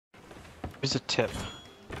Here's a tip.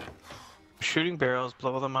 Shooting barrels,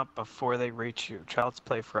 blow them up before they reach you. Child's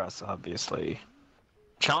play for us, obviously.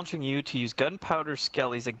 Challenging you to use gunpowder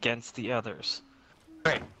skellies against the others.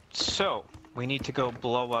 Alright, so we need to go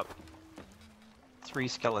blow up 3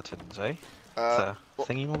 skeletons, eh?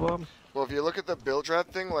 Thingy-mabob? Well, if you look at the Bilge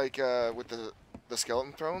thing, like with the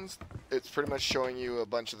skeleton thrones, it's pretty much showing you a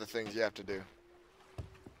bunch of the things you have to do.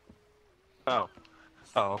 Oh.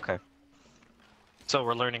 Oh, okay. So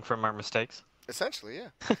we're learning from our mistakes? Essentially, yeah.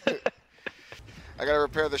 I gotta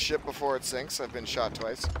repair the ship before it sinks. I've been shot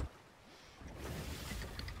twice.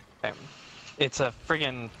 Okay. It's a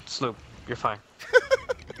friggin' sloop. You're fine.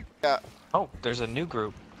 Yeah. Oh, there's a new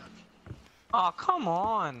group. Oh, come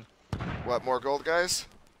on. What, more gold guys?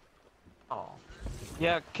 Oh.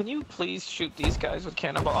 Yeah, can you please shoot these guys with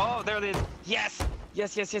cannonball? Oh, there it is. Yes!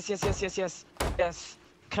 Yes, yes, yes, yes, yes, yes, yes. Yes.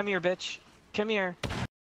 Come here, bitch. Come here.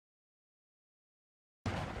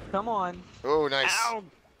 Come on. Oh, nice. Ow!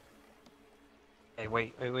 Hey,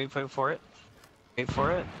 wait for it. Wait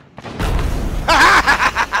for it.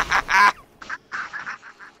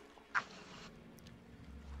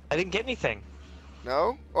 I didn't get anything.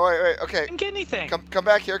 No? Oh, wait, okay. I didn't get anything. Come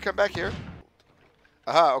back here, come back here.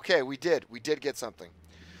 Aha, okay, we did get something.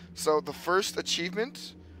 So the first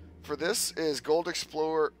achievement for this is Gold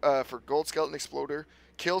Explorer, for Gold Skeleton Exploder.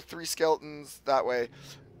 Kill 3 skeletons that way.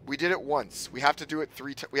 We did it once. We have to do it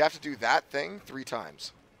 3 times. We have to do that thing 3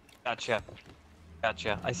 times. Gotcha.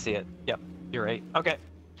 Gotcha. I see it. Yep. You're right. Okay.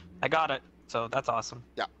 I got it. So that's awesome.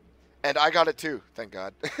 Yeah. And I got it too, thank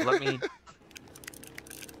God. Let me...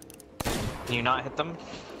 Can you not hit them?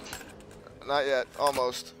 Not yet.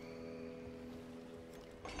 Almost.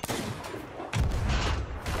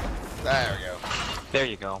 There we go. There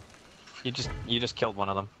you go. You just killed one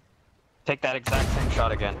of them. Take that exact same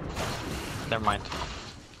shot again. Never mind.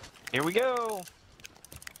 Here we go. All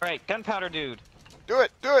right, gunpowder dude. Do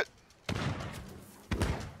it. Do it.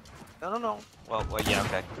 No. Well, yeah,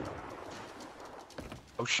 okay.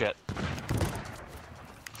 Oh shit.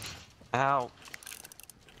 Ow.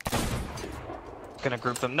 Gonna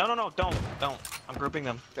group them. No, don't. I'm grouping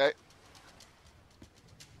them. Okay.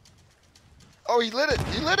 Oh, he lit it.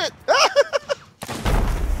 He lit it.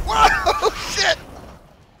 Whoa, shit.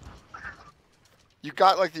 You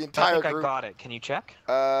got like the entire I think group. I got it. Can you check?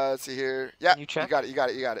 Let's see here. Yeah, you check? You got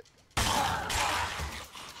it.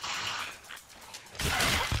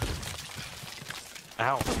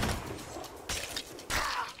 Ow.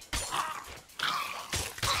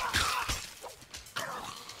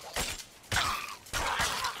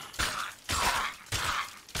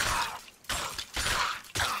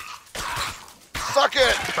 Suck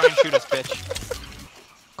it! Try and shoot us, bitch.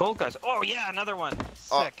 Gold guys. Oh yeah, another one.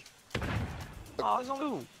 Sick. Oh, there's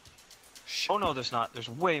only 2. Oh no, there's not. There's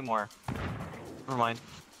way more. Never mind.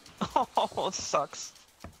 Oh, it sucks.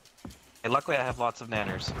 Hey, luckily I have lots of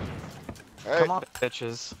nanners. Right. Come on,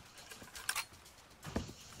 bitches.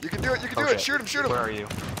 You can do it. You can do it. Shoot him. Where are you?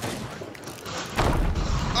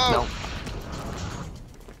 Oh.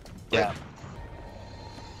 No. Yeah.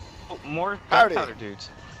 Oh, more Howdy. powder dudes.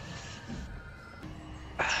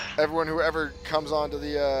 Everyone who ever comes onto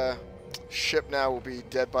the ship now will be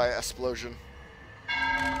dead by explosion.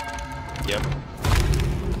 Yep.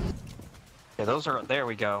 Yeah, those are. There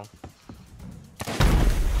we go.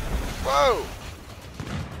 Whoa!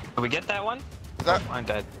 Did we get that one? Is that, I'm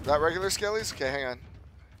dead. is that regular skellies? Okay, hang on.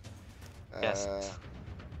 Yes.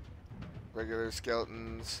 Regular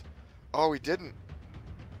skeletons. Oh, we didn't.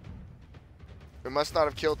 We must not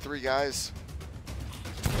have killed 3 guys.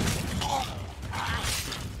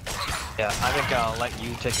 Yeah, I think I'll let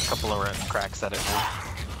you take a couple of cracks at it now.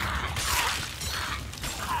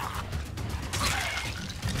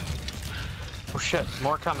 Oh shit,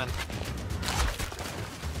 more coming.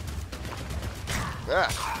 Yeah.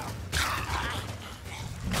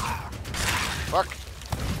 Fuck.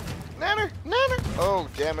 Nanner! Oh,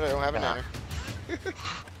 damn it, I don't have a nanner.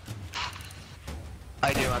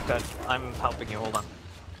 I do, I'm helping you, hold on.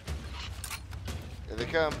 Here they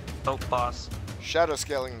come. Oh, boss. Shadow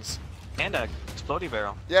skeletons. And a explodey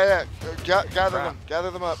barrel. Yeah.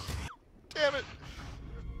 Gather them up. Damn it.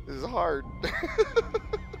 This is hard.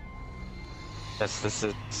 Yes, this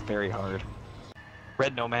is very hard.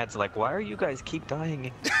 Red Nomad's like, why are you guys keep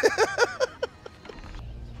dying?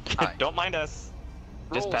 Don't mind us.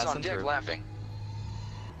 Just Rolls passing on deck through. laughing.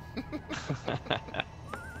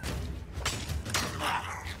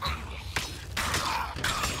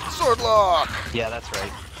 Sword lock. Yeah, that's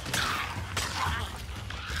right.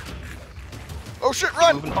 Oh shit,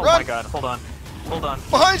 run! Moving. Run! Oh my god, hold on.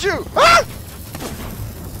 Behind you! Ah!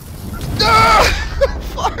 Ah!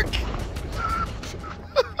 Fuck!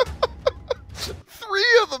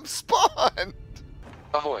 them spawn.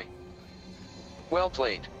 Ahoy. Well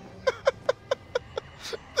played.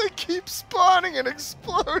 They keep spawning and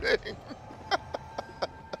exploding.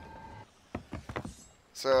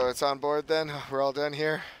 So it's on board then? We're all done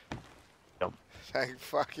here? Yep. Thank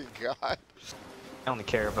fucking God. I only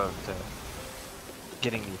care about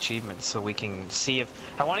getting the achievements so we can see if...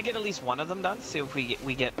 I want to get at least one of them done, see if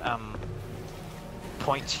we get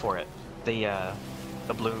points for it. The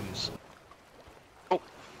balloons. Oh,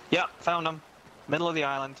 yeah, found them. Middle of the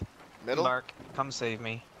island. Middle? Mark, come save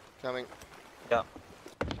me. Coming. Yep.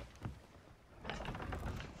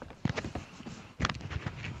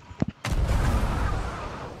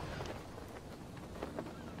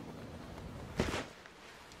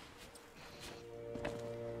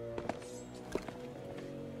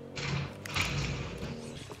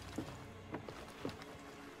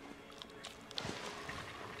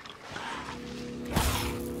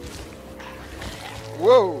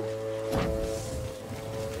 Whoa!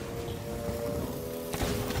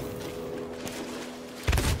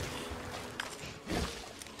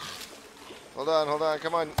 Hold on,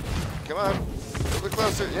 come on. Come on. A little bit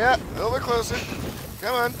closer. Yeah, a little bit closer.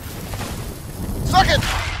 Come on. Suck it!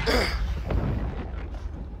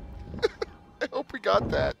 I hope we got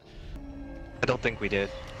that. I don't think we did.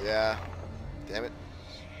 Yeah. Damn it.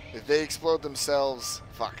 If they explode themselves,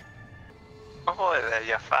 fuck. Ahoy there,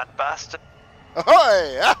 you fat bastard.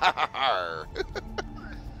 Ahoy!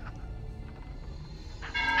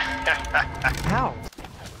 How?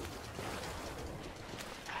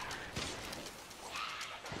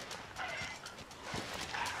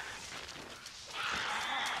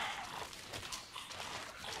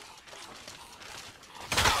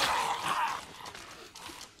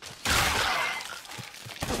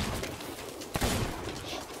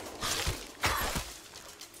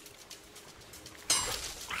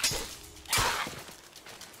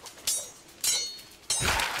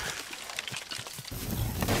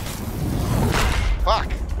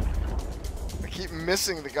 Fuck! I keep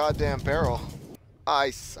missing the goddamn barrel.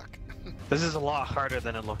 I suck. This is a lot harder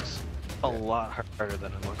than it looks. A lot harder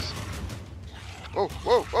than it looks. Whoa,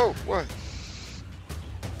 whoa, whoa, what?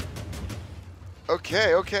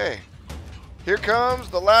 Okay, okay. Here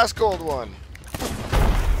comes the last gold one.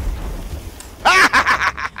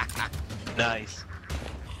 Nice.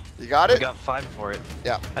 You got We it? got 5 for it.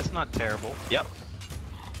 Yeah. That's not terrible. Yep.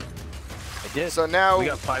 I did. So now we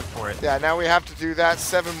got 5 for it. Yeah, now we have to do that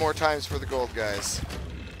 7 more times for the gold guys.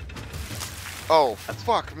 Oh,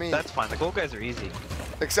 fuck me. That's fine. The gold guys are easy.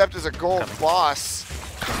 Except as a gold boss.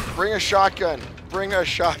 Bring a shotgun. Bring a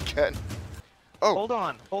shotgun. Oh. Hold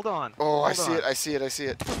on. Hold on. Oh, I Hold see on. it. I see it. I see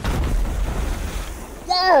it.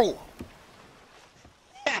 Whoa!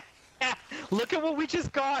 Look at what we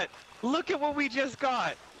just got. Look at what we just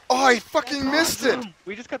got. Oh, I fucking missed it. Awesome.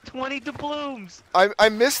 We just got 20 doubloons. I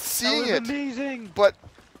missed seeing That it. was amazing. But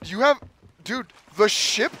you have, dude, the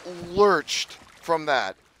ship lurched from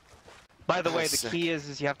that. By the way, That's the sick. key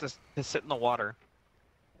is you have to sit in the water.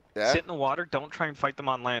 Yeah? Sit in the water. Don't try and fight them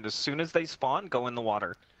on land. As soon as they spawn, go in the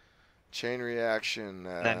water. Chain reaction.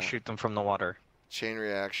 Then shoot them from the water. Chain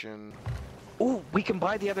reaction. Ooh, we can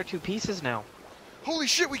buy the other 2 pieces now. Holy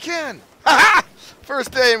shit, we can! Ha!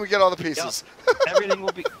 First day and we get all the pieces. Yep. Everything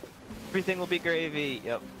will be gravy.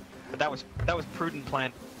 Yep. But that was prudent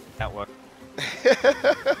plan. That worked.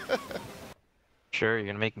 Sure, you're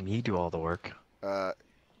gonna make me do all the work.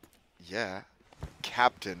 Yeah.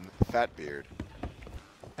 Captain Fatbeard.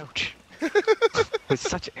 Ouch. With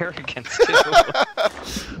such arrogance too.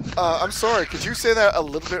 I'm sorry, could you say that a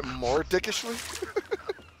little bit more dickishly?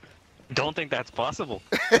 Don't think that's possible.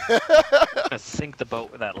 Gonna sink the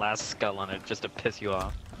boat with that last skull on it just to piss you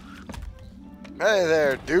off. Hey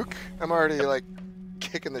there, Duke. I'm already, like,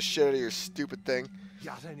 kicking the shit out of your stupid thing.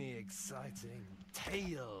 Got any exciting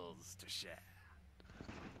tales to share?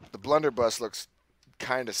 The blunderbuss looks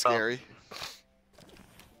kind of scary.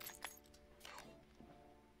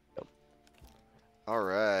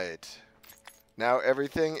 Alright. Now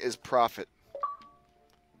everything is profit.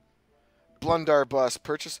 Blunderbuss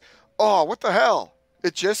purchase. Oh, what the hell?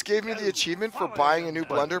 It just gave me the achievement for buying a new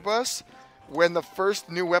blunderbuss when the first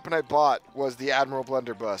new weapon I bought was the Admiral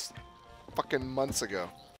Blunderbuss. Fucking months ago.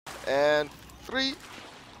 And 3,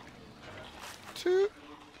 2,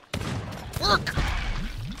 work!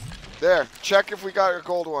 There, check if we got a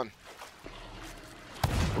gold one.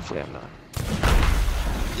 Hopefully I'm not.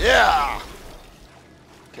 Yeah!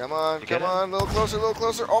 Come on, You come get it? on, a little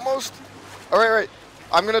closer, almost. All right, right.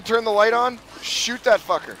 I'm gonna turn the light on. Shoot that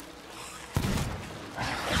fucker.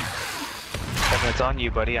 And it's on you,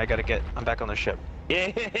 buddy. I'm back on the ship.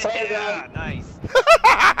 Yeah, nice.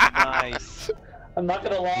 Nice. I'm not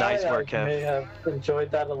gonna lie, Nice work, I Kev. may have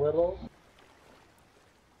enjoyed that a little.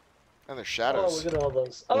 And there's Oh, shadows. look at all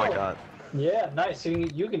those. Oh my god. Yeah, nice. You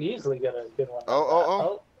can easily get a good one.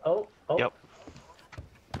 Oh. Oh. Yep.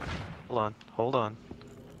 Hold on, hold on.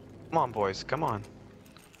 Come on, boys, come on.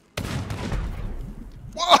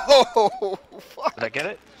 Whoa! Fuck. Did I get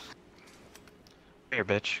it? Come here,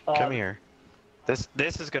 bitch. Come here. This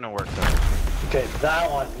is gonna work though. Okay,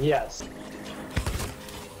 that one, yes.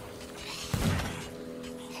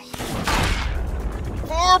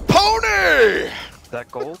 For pony! Is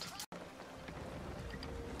that gold?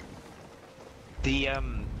 The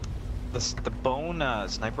bone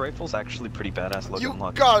sniper rifle's actually pretty badass looking. You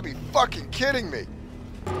Look. gotta be fucking kidding me!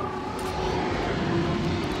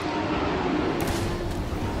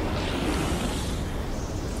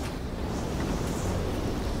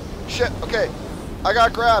 Shit, okay. I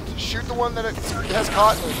got grabbed. Shoot the one that it has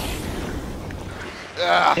caught me.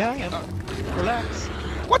 Ah. Yeah, I am. Relax.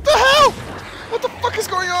 What the hell? What the fuck is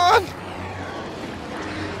going on?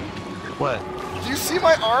 What? Do you see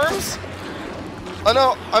my arms? Oh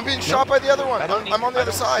no, I'm being shot by the other one. I'm on the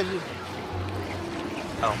other side.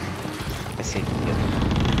 Oh, I see.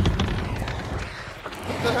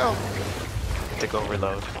 What the hell? To go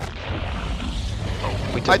reload.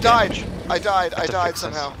 Oh, we took I died. damage. I died. I to died fix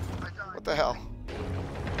this. somehow. What the hell?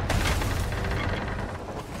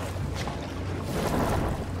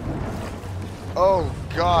 Oh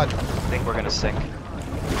god. I think we're gonna sink.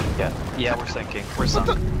 Yeah, we're sinking. We're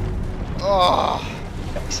sunk. Oh,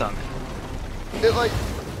 Yeah, we sunk. it like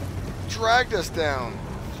dragged us down.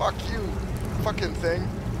 Fuck you, fucking thing.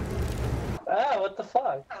 Ah, what the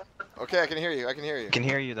fuck? Okay, I can hear you. I can hear you. Can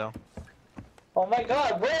hear you though. Oh my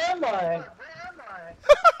god, where am I?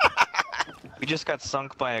 We just got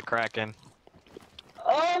sunk by a kraken.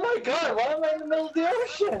 Oh my god, why am I in the middle of the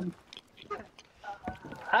ocean?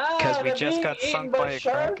 Ah, 'Cause we they're just being got eaten sunk by by a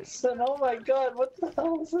kraken. sharks, and oh my god, what the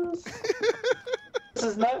hell is this? This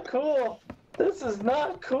is not cool. This is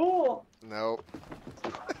not cool. Nope.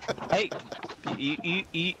 Hey,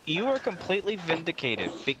 you were completely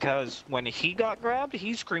vindicated because when he got grabbed,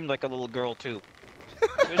 he screamed like a little girl too.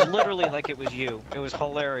 It was literally like it was you. It was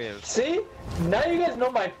hilarious. See? Now you guys know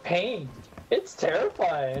my pain. It's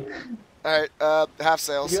terrifying. All right, half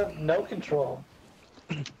sails. You have no control.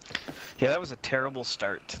 Yeah, that was a terrible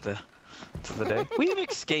start to the day. We've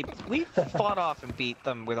escaped. We've fought off and beat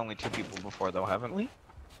them with only 2 people before, though, haven't we?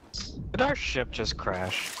 Did our ship just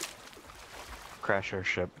crash? Crash our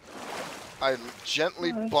ship. I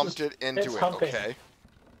gently bumped it into it's it. humping. Okay.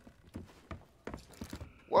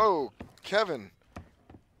 Whoa, Kevin.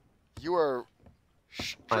 You are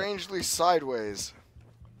strangely sideways.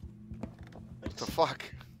 What the fuck?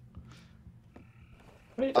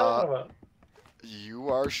 What are you talking about? You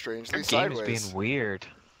are strangely Your game sideways. is being weird.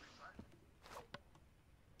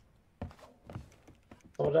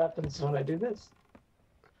 What happens when I do this?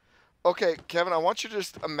 Okay, Kevin, I want you to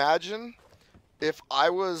just imagine if I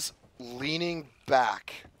was leaning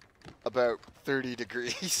back about 30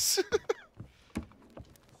 degrees.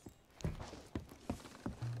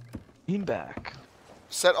 Lean back.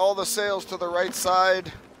 Set all the sails to the right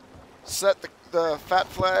side. Set the fat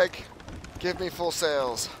flag. Give me full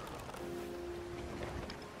sails.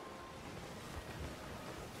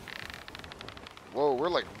 Whoa, we're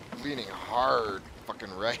like leaning hard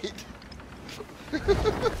fucking right.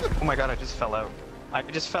 Oh my god, I just fell out. I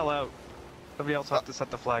just fell out. Somebody else have to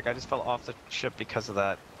set the flag. I just fell off the ship because of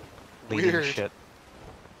that leading Weird. shit.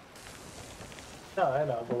 No, I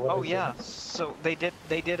know, but what Oh is yeah, it? so they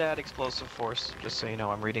did add explosive force, just so you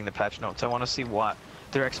know. I'm reading the patch notes. I want to see what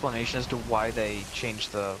their explanation as to why they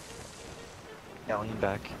changed the galleon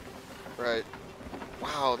back. Right.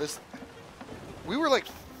 Wow, this... We were like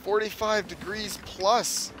 45 degrees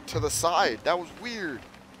plus to the side. That was weird.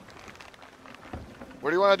 What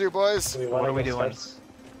do you want to do, boys? What are we doing?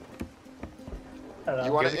 You want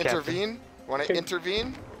You're to the intervene? Want to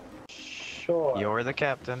intervene? Sure. You're the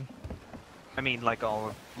captain. I mean, like,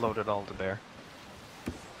 all loaded all to bear.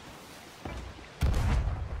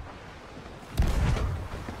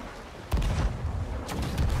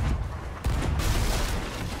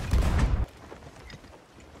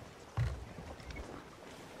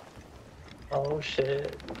 Oh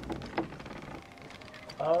shit.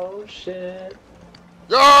 Oh shit.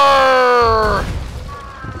 Yarr!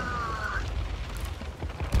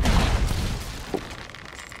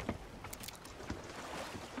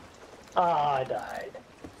 Ah, I died.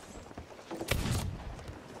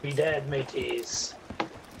 We dead, mateys.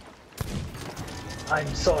 I'm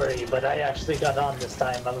sorry, but I actually got on this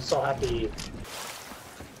time. I was so happy.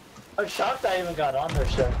 I was shocked I even got on their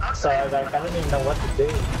ship. So I don't even know what to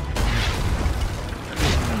do.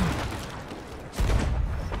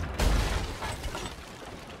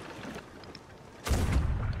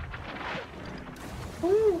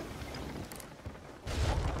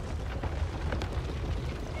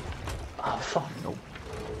 Oh, fuck. Nope.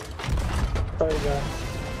 Sorry, guys.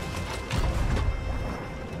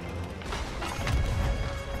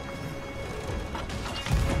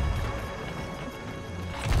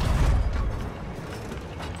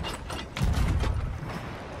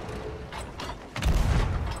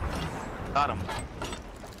 Got him.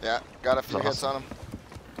 Yeah, got a few Awesome. hits on him.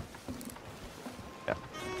 Yeah.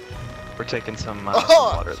 We're taking some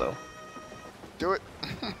Oh! water though. Do it.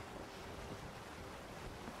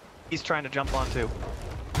 He's trying to jump on too.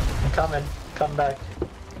 I'm coming. Come back.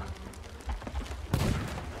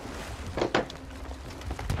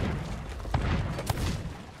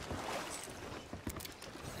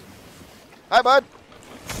 Hi, bud.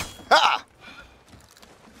 Ha!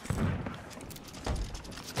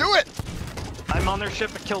 Do it. I'm on their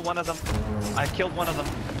ship. I killed one of them. I killed one of them.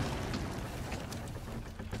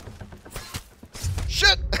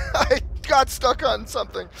 Shit! I got stuck on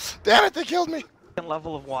something. Damn it, they killed me. Second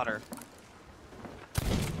level of water.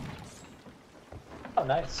 Oh,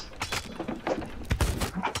 nice.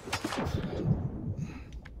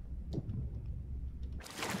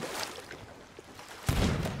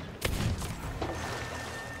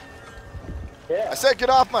 Yeah. I said get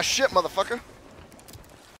off my ship, motherfucker.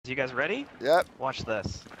 You guys ready? Yep. Watch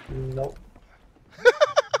this. Nope.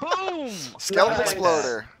 Boom! Skeleton Nice.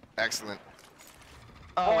 exploder. Excellent.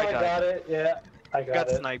 Oh, I got it. Yeah, I got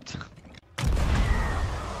it. Sniped.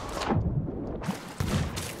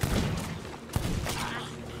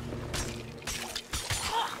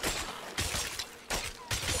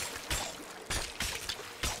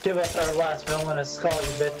 Give us our last villainous skull, you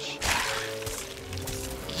bitch.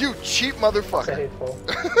 You cheap That's motherfucker.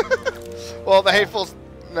 hateful. Well, the hateful's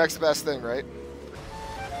next best thing, right?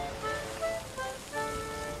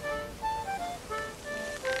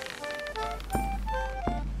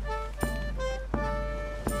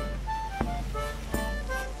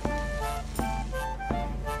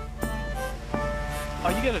 Oh,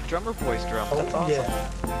 you get a drummer voice drum. That's awesome.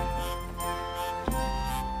 Yeah.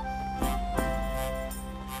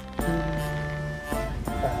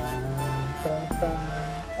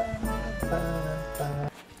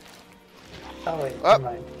 Oh wait, Up.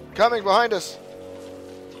 never mind. Coming behind us.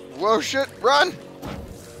 Whoa, shit, run!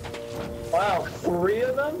 Wow, 3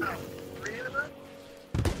 of them?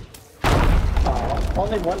 Oh,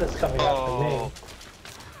 only one is coming after me.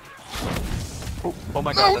 Oh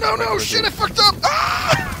my No, god. no, that's no, what shit, I I fucked up!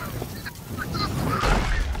 Ah!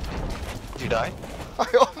 Did you die? I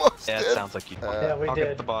almost Yeah, it did. sounds like you. Yeah, we I'll did.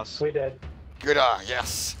 get the boss. We did. Good,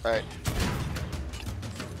 yes. Alright.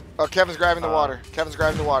 Oh, Kevin's grabbing the water. Kevin's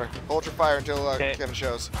grabbing the water. Hold your fire until Okay. Kevin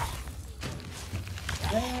shows.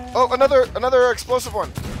 Oh, another explosive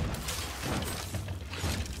one.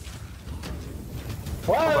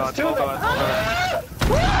 Wow, Hold it's 2 of them! on.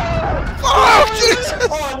 Oh, Jesus!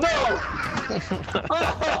 Oh no!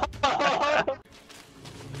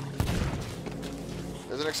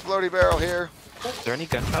 There's an explodey barrel here. Is there any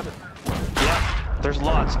gunpowder? Yeah, there's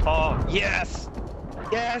lots. Oh, yes!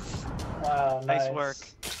 Yes! Wow, nice. Nice work.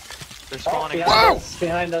 They're Oh, spawning. behind Whoa! us,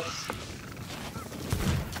 behind us.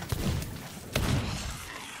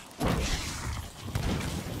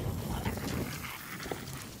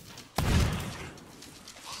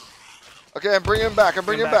 Okay, I'm bringing him back. I'm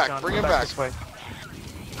bringing him back. John. Bring him Back back. this way.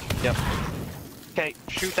 Yep. Okay,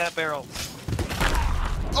 shoot that barrel.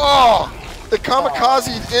 Oh! The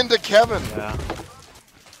kamikaze into Kevin. Yeah.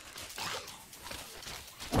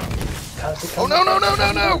 Oh, no, no, no,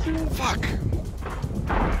 no, no! Fuck.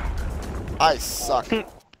 I suck. Okay,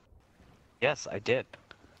 Yes, I did.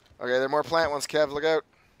 there are more plant ones, Kev. Look out.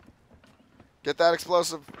 Get that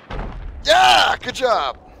explosive. Yeah! Good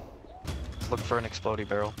job! Look for an explodey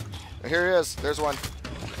barrel. Here he is. There's one.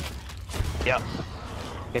 Yep.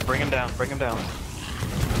 Okay, bring him down. Bring him down.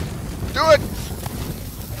 Do it!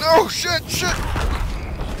 No, shit, shit!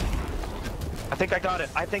 I think I got it.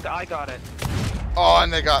 I think I got it. Oh,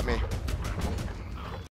 and they got me.